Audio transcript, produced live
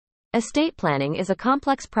Estate planning is a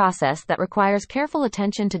complex process that requires careful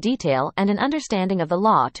attention to detail and an understanding of the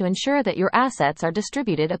law to ensure that your assets are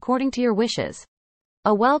distributed according to your wishes.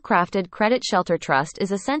 A well-crafted credit shelter trust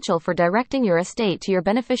is essential for directing your estate to your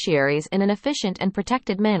beneficiaries in an efficient and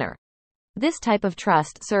protected manner. This type of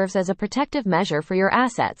trust serves as a protective measure for your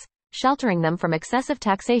assets, sheltering them from excessive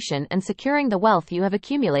taxation and securing the wealth you have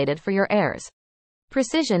accumulated for your heirs.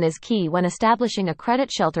 Precision is key when establishing a credit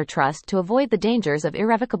shelter trust to avoid the dangers of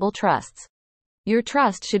irrevocable trusts. Your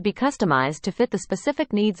trust should be customized to fit the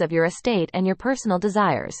specific needs of your estate and your personal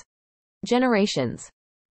desires. Generations.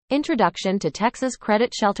 Introduction to Texas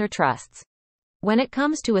Credit Shelter Trusts. When it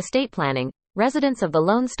comes to estate planning, residents of the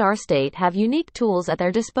Lone Star State have unique tools at their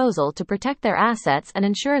disposal to protect their assets and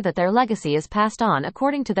ensure that their legacy is passed on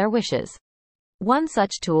according to their wishes. One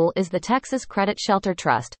such tool is the Texas Credit Shelter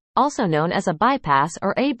Trust, also known as a bypass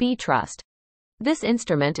or AB trust. This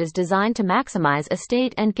instrument is designed to maximize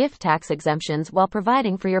estate and gift tax exemptions while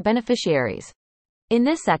providing for your beneficiaries. In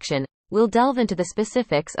this section, we'll delve into the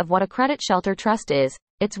specifics of what a credit shelter trust is,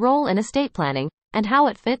 its role in estate planning, and how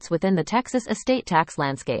it fits within the Texas estate tax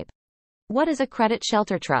landscape. What is a credit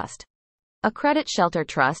shelter trust? A credit shelter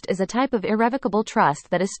trust is a type of irrevocable trust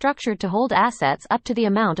that is structured to hold assets up to the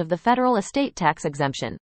amount of the federal estate tax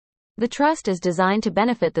exemption. The trust is designed to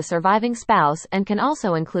benefit the surviving spouse and can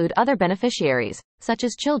also include other beneficiaries, such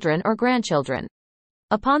as children or grandchildren.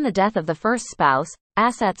 Upon the death of the first spouse,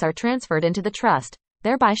 assets are transferred into the trust,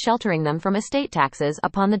 thereby sheltering them from estate taxes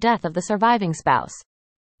upon the death of the surviving spouse.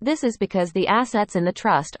 This is because the assets in the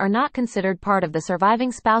trust are not considered part of the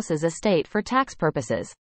surviving spouse's estate for tax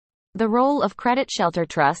purposes. The role of credit shelter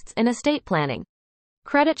trusts in estate planning.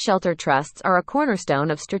 Credit shelter trusts are a cornerstone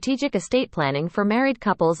of strategic estate planning for married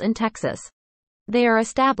couples in Texas. They are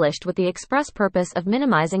established with the express purpose of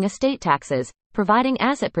minimizing estate taxes, providing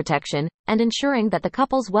asset protection, and ensuring that the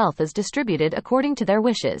couple's wealth is distributed according to their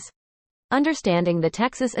wishes. Understanding the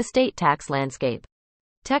Texas estate tax landscape.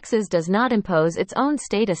 Texas does not impose its own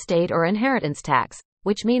state estate or inheritance tax,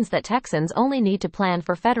 which means that Texans only need to plan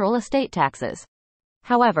for federal estate taxes.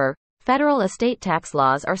 However, federal estate tax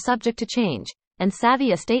laws are subject to change, and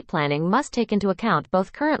savvy estate planning must take into account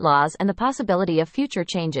both current laws and the possibility of future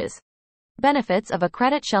changes. Benefits of a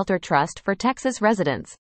credit shelter trust for Texas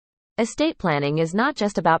residents. Estate planning is not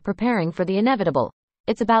just about preparing for the inevitable.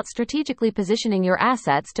 It's about strategically positioning your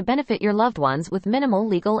assets to benefit your loved ones with minimal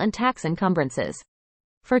legal and tax encumbrances.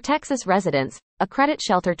 For Texas residents, a credit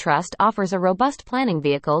shelter trust offers a robust planning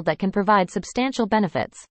vehicle that can provide substantial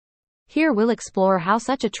benefits. Here we'll explore how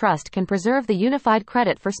such a trust can preserve the unified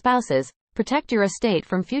credit for spouses, protect your estate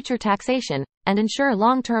from future taxation, and ensure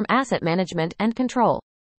long-term asset management and control.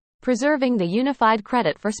 Preserving the unified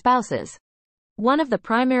credit for spouses. One of the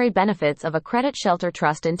primary benefits of a credit shelter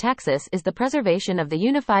trust in Texas is the preservation of the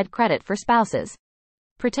unified credit for spouses.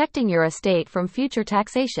 Protecting your estate from future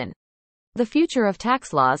taxation. The future of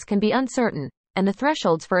tax laws can be uncertain, and the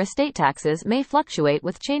thresholds for estate taxes may fluctuate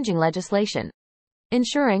with changing legislation.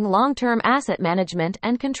 Ensuring long-term asset management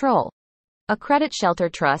and control. A credit shelter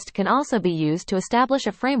trust can also be used to establish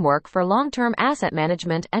a framework for long-term asset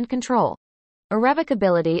management and control.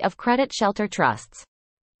 Irrevocability of credit shelter trusts.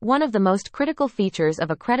 One of the most critical features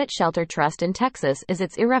of a credit shelter trust in Texas is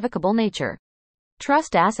its irrevocable nature.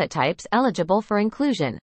 Trust asset types eligible for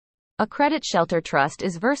inclusion. A credit shelter trust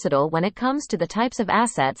is versatile when it comes to the types of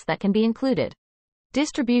assets that can be included.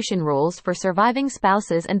 Distribution rules for surviving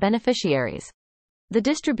spouses and beneficiaries. The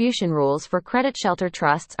distribution rules for credit shelter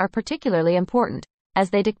trusts are particularly important, as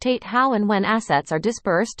they dictate how and when assets are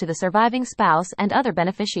dispersed to the surviving spouse and other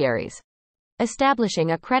beneficiaries.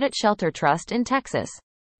 Establishing a credit shelter trust in Texas.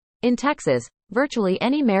 In Texas, virtually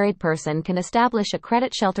any married person can establish a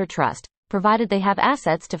credit shelter trust, provided they have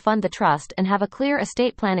assets to fund the trust and have a clear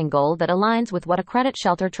estate planning goal that aligns with what a credit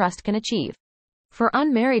shelter trust can achieve. For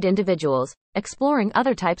unmarried individuals, exploring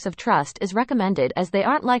other types of trust is recommended as they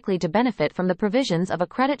aren't likely to benefit from the provisions of a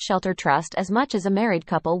credit shelter trust as much as a married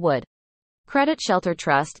couple would. Credit shelter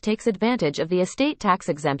trust takes advantage of the estate tax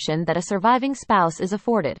exemption that a surviving spouse is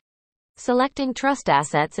afforded. Selecting trust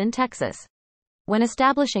assets in Texas. When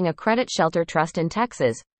establishing a credit shelter trust in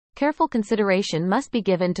Texas, careful consideration must be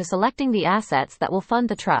given to selecting the assets that will fund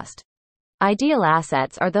the trust. Ideal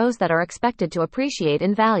assets are those that are expected to appreciate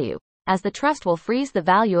in value, as the trust will freeze the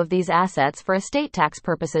value of these assets for estate tax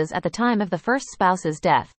purposes at the time of the first spouse's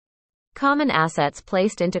death. Common assets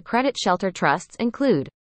placed into credit shelter trusts include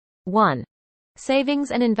 1.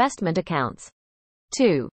 Savings and investment accounts.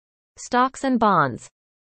 2. Stocks and bonds.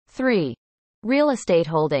 3. Real estate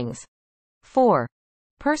holdings. 4.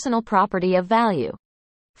 Personal property of value.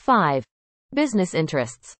 5. Business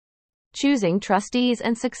interests. Choosing trustees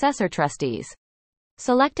and successor trustees.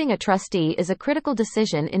 Selecting a trustee is a critical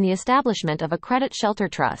decision in the establishment of a credit shelter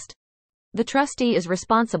trust. The trustee is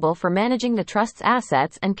responsible for managing the trust's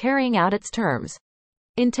assets and carrying out its terms.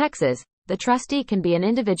 In Texas, the trustee can be an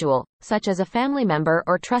individual, such as a family member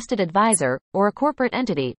or trusted advisor, or a corporate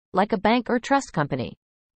entity, like a bank or trust company.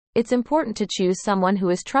 It's important to choose someone who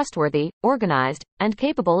is trustworthy, organized, and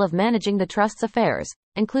capable of managing the trust's affairs,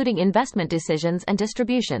 including investment decisions and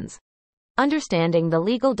distributions. Understanding the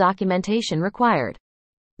legal documentation required.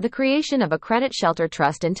 The creation of a credit shelter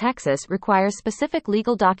trust in Texas requires specific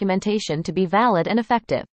legal documentation to be valid and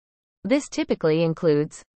effective. This typically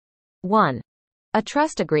includes 1. A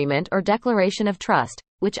trust agreement or declaration of trust,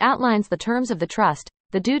 which outlines the terms of the trust,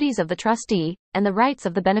 the duties of the trustee, and the rights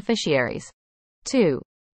of the beneficiaries. 2.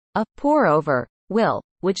 A pour-over will,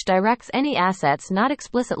 which directs any assets not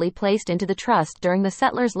explicitly placed into the trust during the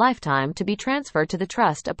settler's lifetime to be transferred to the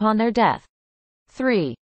trust upon their death.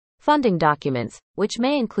 3. Funding documents, which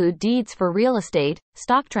may include deeds for real estate,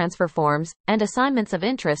 stock transfer forms, and assignments of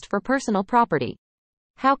interest for personal property.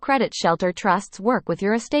 How credit shelter trusts work with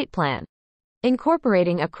your estate plan.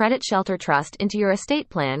 Incorporating a credit shelter trust into your estate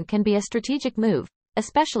plan can be a strategic move,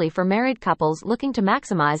 especially for married couples looking to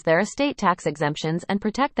maximize their estate tax exemptions and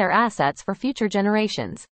protect their assets for future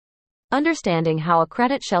generations. Understanding how a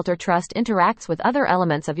credit shelter trust interacts with other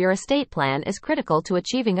elements of your estate plan is critical to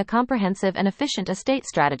achieving a comprehensive and efficient estate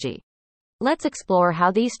strategy. Let's explore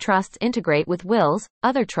how these trusts integrate with wills,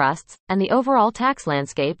 other trusts, and the overall tax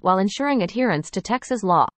landscape while ensuring adherence to Texas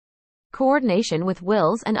law. Coordination with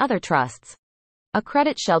wills and other trusts. A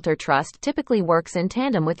credit shelter trust typically works in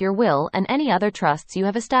tandem with your will and any other trusts you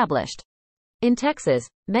have established. In Texas,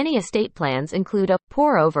 many estate plans include a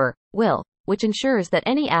pour-over will, which ensures that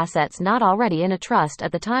any assets not already in a trust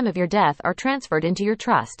at the time of your death are transferred into your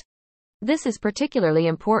trust. This is particularly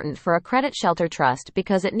important for a credit shelter trust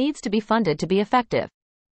because it needs to be funded to be effective.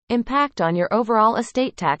 Impact on your overall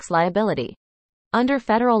estate tax liability. Under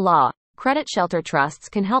federal law, credit shelter trusts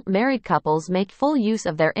can help married couples make full use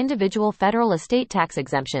of their individual federal estate tax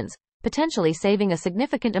exemptions, potentially saving a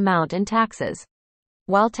significant amount in taxes.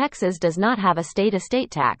 While Texas does not have a state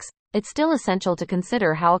estate tax, it's still essential to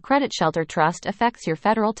consider how a credit shelter trust affects your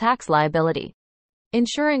federal tax liability.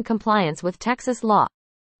 Ensuring compliance with Texas law.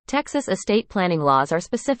 Texas estate planning laws are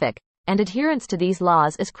specific, and adherence to these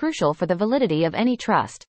laws is crucial for the validity of any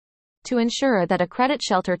trust. To ensure that a credit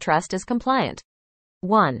shelter trust is compliant.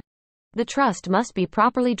 1. The trust must be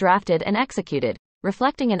properly drafted and executed,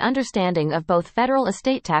 reflecting an understanding of both federal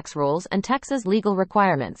estate tax rules and Texas legal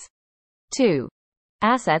requirements. 2.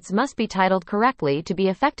 Assets must be titled correctly to be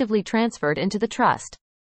effectively transferred into the trust.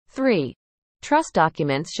 3. Trust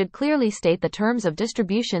documents should clearly state the terms of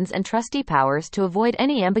distributions and trustee powers to avoid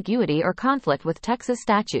any ambiguity or conflict with Texas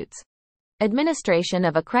statutes. Administration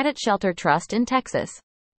of a credit shelter trust in Texas.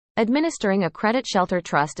 Administering a credit shelter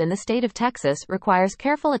trust in the state of Texas requires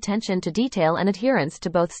careful attention to detail and adherence to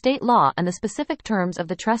both state law and the specific terms of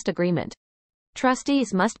the trust agreement.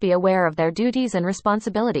 Trustees must be aware of their duties and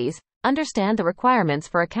responsibilities, understand the requirements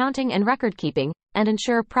for accounting and record keeping, and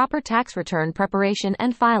ensure proper tax return preparation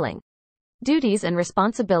and filing. Duties and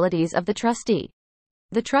responsibilities of the trustee.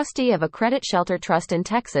 The trustee of a credit shelter trust in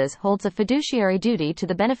Texas holds a fiduciary duty to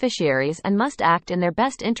the beneficiaries and must act in their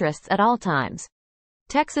best interests at all times.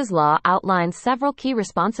 Texas law outlines several key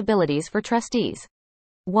responsibilities for trustees.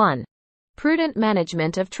 1. Prudent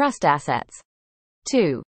management of trust assets.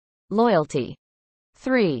 2. Loyalty.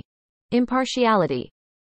 3. Impartiality.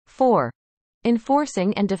 4.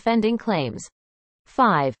 Enforcing and defending claims.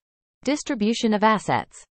 5. Distribution of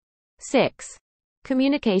assets. 6.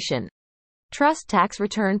 Communication. Trust tax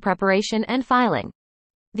return preparation and filing.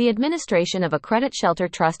 The administration of a credit shelter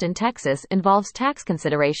trust in Texas involves tax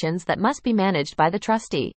considerations that must be managed by the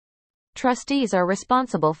trustee. Trustees are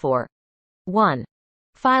responsible for 1.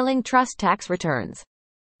 Filing trust tax returns.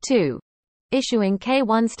 2. Issuing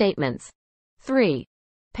K-1 statements. 3.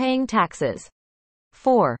 Paying taxes.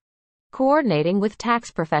 4. Coordinating with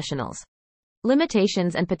tax professionals.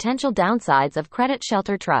 Limitations and potential downsides of credit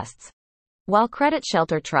shelter trusts. While credit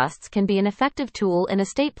shelter trusts can be an effective tool in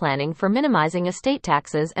estate planning for minimizing estate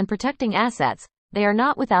taxes and protecting assets, they are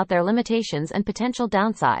not without their limitations and potential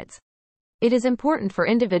downsides. It is important for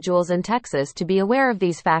individuals in Texas to be aware of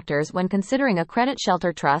these factors when considering a credit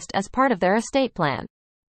shelter trust as part of their estate plan.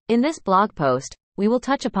 In this blog post, we will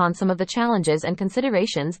touch upon some of the challenges and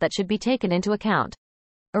considerations that should be taken into account.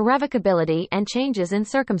 Irrevocability and changes in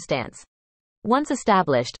circumstance. Once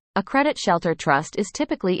established, a credit shelter trust is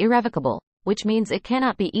typically irrevocable, which means it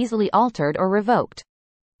cannot be easily altered or revoked.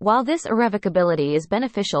 While this irrevocability is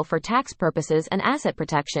beneficial for tax purposes and asset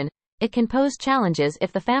protection, It can pose challenges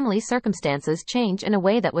if the family's circumstances change in a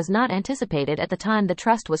way that was not anticipated at the time the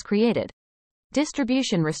trust was created.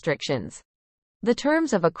 Distribution restrictions. The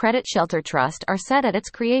terms of a credit shelter trust are set at its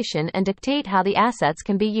creation and dictate how the assets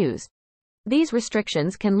can be used. These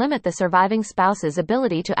restrictions can limit the surviving spouse's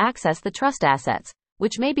ability to access the trust assets,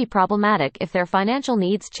 which may be problematic if their financial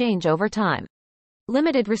needs change over time.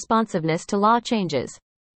 Limited responsiveness to law changes.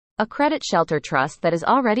 A credit shelter trust that is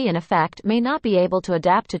already in effect may not be able to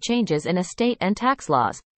adapt to changes in estate and tax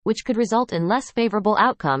laws, which could result in less favorable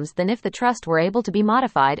outcomes than if the trust were able to be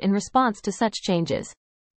modified in response to such changes.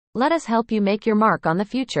 Let us help you make your mark on the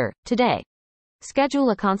future, today.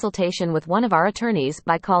 Schedule a consultation with one of our attorneys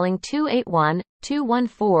by calling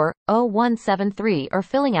 281-214-0173 or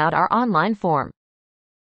filling out our online form.